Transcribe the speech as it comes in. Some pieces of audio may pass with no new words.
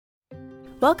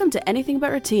Welcome to Anything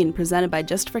But Routine, presented by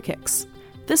Just for Kicks.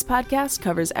 This podcast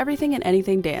covers everything and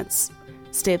anything dance.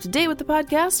 Stay up to date with the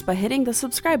podcast by hitting the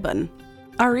subscribe button.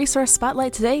 Our resource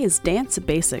spotlight today is Dance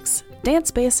Basics.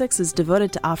 Dance Basics is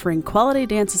devoted to offering quality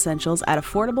dance essentials at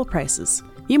affordable prices.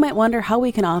 You might wonder how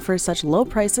we can offer such low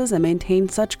prices and maintain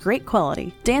such great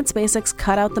quality. Dance Basics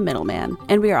cut out the middleman,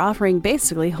 and we are offering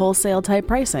basically wholesale type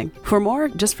pricing. For more,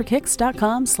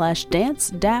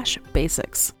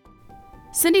 justforkicks.com/dance-basics.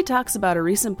 Cindy talks about a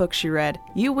recent book she read,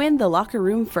 You Win the Locker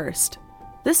Room First.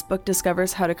 This book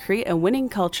discovers how to create a winning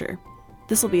culture.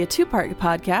 This will be a two-part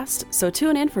podcast, so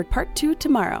tune in for part 2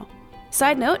 tomorrow.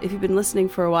 Side note, if you've been listening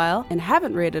for a while and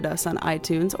haven't rated us on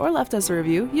iTunes or left us a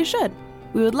review, you should.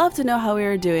 We would love to know how we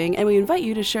are doing, and we invite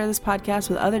you to share this podcast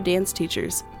with other dance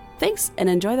teachers. Thanks, and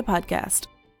enjoy the podcast.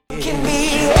 You can be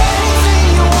anything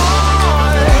you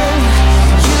want.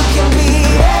 You can be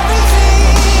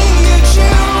everything you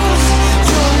choose.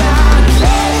 Do not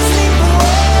let it slip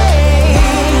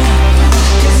away.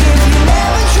 'Cause if you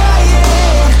never try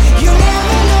it, you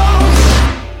never know.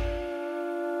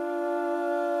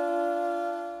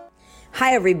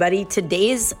 Hi, everybody.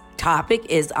 Today's topic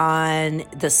is on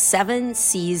the 7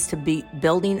 C's to be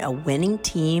building a winning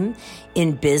team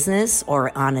in business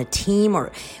or on a team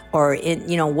or in,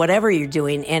 whatever you're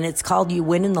doing. And it's called You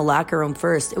Win in the Locker Room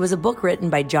First. It was a book written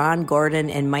by John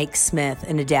Gordon and Mike Smith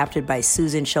and adapted by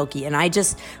Susan Schilke. And I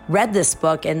just read this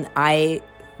book, and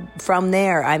from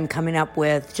there, I'm coming up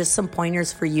with just some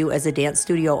pointers for you as a dance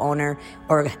studio owner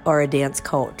or a dance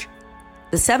coach.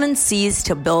 The 7 C's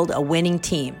to build a winning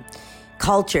team.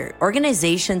 Culture.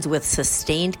 Organizations with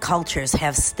sustained cultures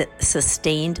have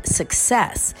sustained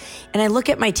success. And I look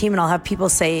at my team and I'll have people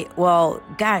say, well,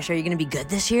 gosh, are you going to be good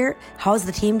this year? How's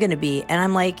the team going to be? And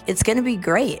I'm like, it's going to be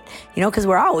great, because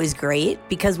we're always great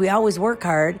because we always work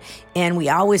hard and we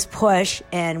always push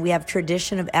and we have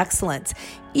tradition of excellence.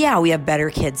 Yeah, we have better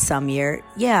kids some year.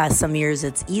 Yeah, some years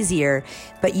it's easier,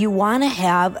 but you want to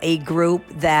have a group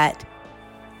that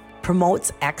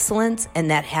promotes excellence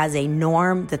and that has a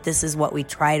norm that this is what we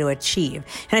try to achieve.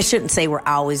 And I shouldn't say we're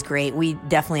always great. We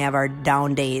definitely have our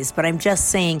down days, but I'm just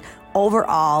saying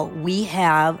overall, we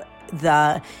have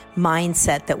the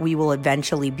mindset that we will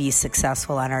eventually be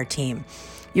successful on our team.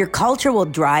 Your culture will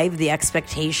drive the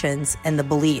expectations and the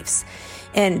beliefs.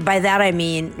 And by that, I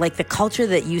mean, like the culture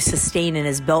that you sustain and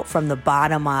is built from the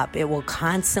bottom up, it will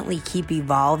constantly keep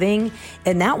evolving,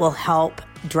 and that will help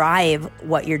drive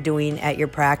what you're doing at your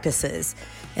practices.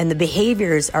 And the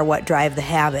behaviors are what drive the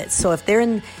habits. So if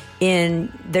they're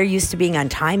they're used to being on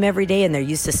time every day and they're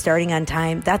used to starting on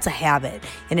time, that's a habit,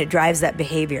 and it drives that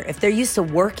behavior. If they're used to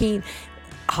working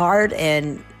hard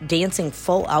and dancing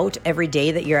full out every day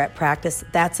that you're at practice,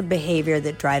 that's a behavior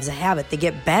that drives a habit. They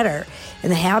get better,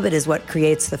 and the habit is what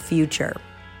creates the future.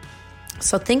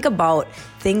 So think about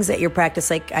things at your practice.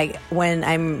 Like when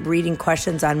I'm reading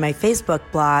questions on my Facebook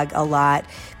blog a lot,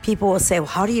 people will say, well,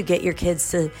 how do you get your kids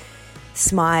to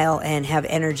smile and have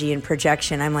energy and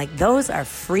projection? I'm like, those are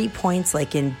free points,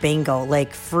 like in bingo,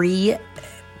 like free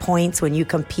points when you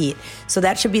compete. So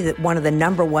that should be one of the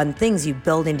number one things you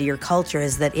build into your culture,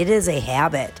 is that it is a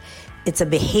habit. It's a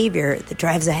behavior that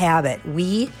drives a habit.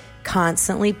 We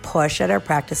constantly push at our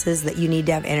practices that you need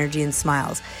to have energy and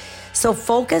smiles. So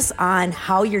focus on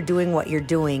how you're doing what you're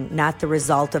doing, not the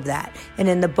result of that. And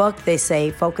in the book, they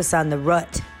say focus on the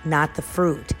root, not the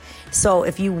fruit. So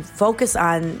if you focus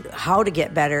on how to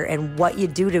get better and what you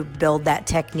do to build that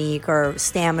technique or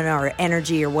stamina or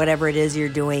energy or whatever it is you're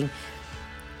doing,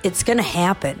 it's going to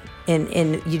happen.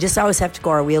 And you just always have to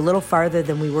go, are we a little farther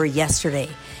than we were yesterday?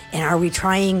 And are we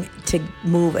trying to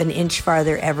move an inch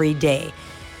farther every day?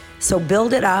 So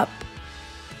build it up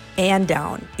and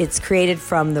down. It's created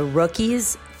from the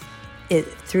rookies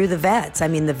through the vets. I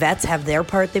mean, the vets have their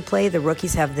part they play. The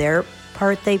rookies have their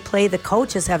part they play. The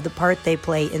coaches have the part they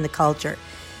play in the culture.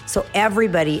 So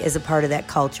everybody is a part of that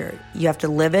culture. You have to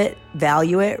live it,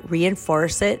 value it,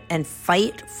 reinforce it, and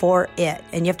fight for it.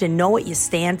 And you have to know what you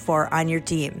stand for on your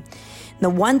team. And the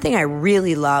one thing I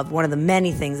really loved, one of the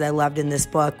many things I loved in this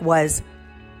book, was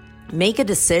make a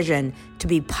decision to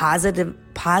be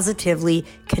positively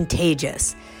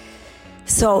contagious.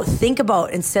 So think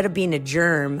about, instead of being a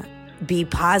germ, be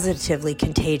positively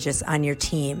contagious on your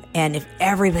team. And if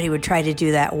everybody would try to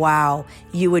do that, wow,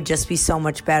 you would just be so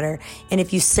much better. And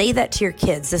if you say that to your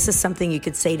kids, this is something you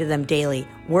could say to them daily.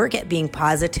 Work at being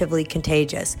positively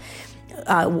contagious.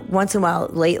 Once in a while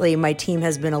lately, my team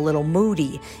has been a little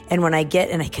moody. And when I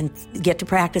can get to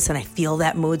practice and I feel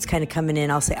that mood's kind of coming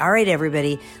in, I'll say, all right,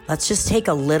 everybody, let's just take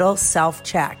a little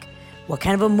self-check. What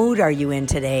kind of a mood are you in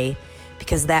today?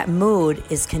 Because that mood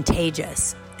is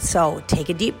contagious. So take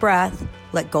a deep breath,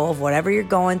 let go of whatever you're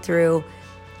going through,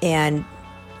 and,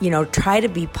 try to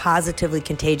be positively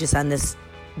contagious on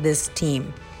this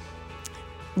team.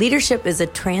 Leadership is a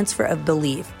transfer of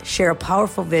belief. Share a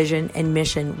powerful vision and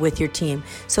mission with your team.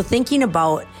 So thinking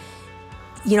about,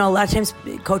 a lot of times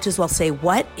coaches will say,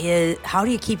 how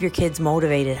do you keep your kids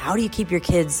motivated? How do you keep your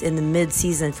kids in the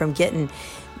mid-season from getting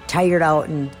tired out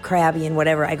and crabby and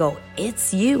whatever? I go,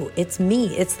 it's you, it's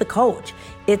me, it's the coach.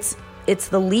 It's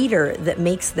the leader that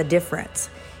makes the difference.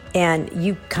 And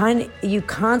you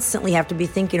constantly have to be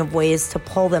thinking of ways to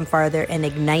pull them farther and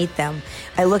ignite them.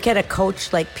 I look at a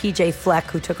coach like PJ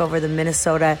Fleck, who took over the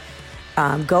Minnesota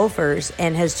Gophers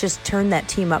and has just turned that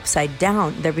team upside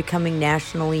down. They're becoming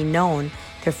nationally known,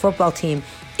 their football team.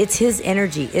 It's his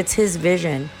energy, it's his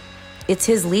vision, it's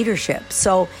his leadership.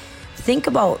 So think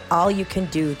about all you can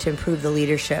do to improve the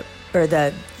leadership, or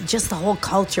just the whole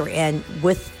culture, and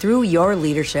through your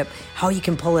leadership, how you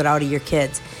can pull it out of your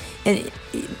kids. And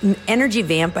energy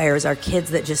vampires are kids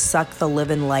that just suck the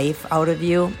living life out of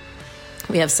you.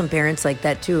 We have some parents like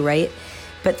that too, right?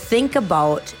 But think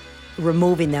about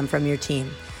removing them from your team.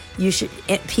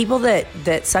 People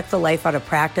that suck the life out of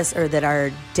practice, or that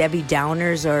are Debbie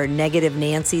Downers or negative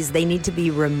Nancys, they need to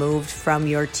be removed from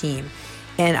your team.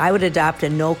 And I would adopt a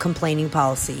no complaining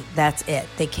policy. That's it.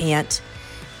 They can't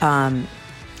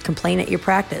complain at your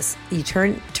practice. You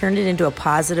turn it into a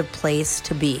positive place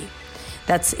to be.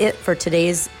 That's it for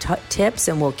today's tips,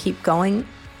 and we'll keep going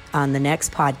on the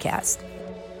next podcast.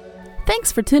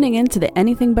 Thanks for tuning in to the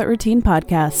Anything But Routine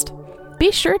podcast.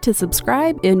 Be sure to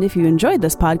subscribe, and if you enjoyed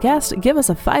this podcast, give us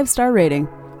a 5-star rating.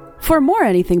 For more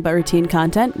Anything But Routine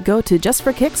content, go to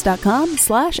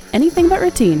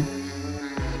justforkicks.com/anythingbutroutine.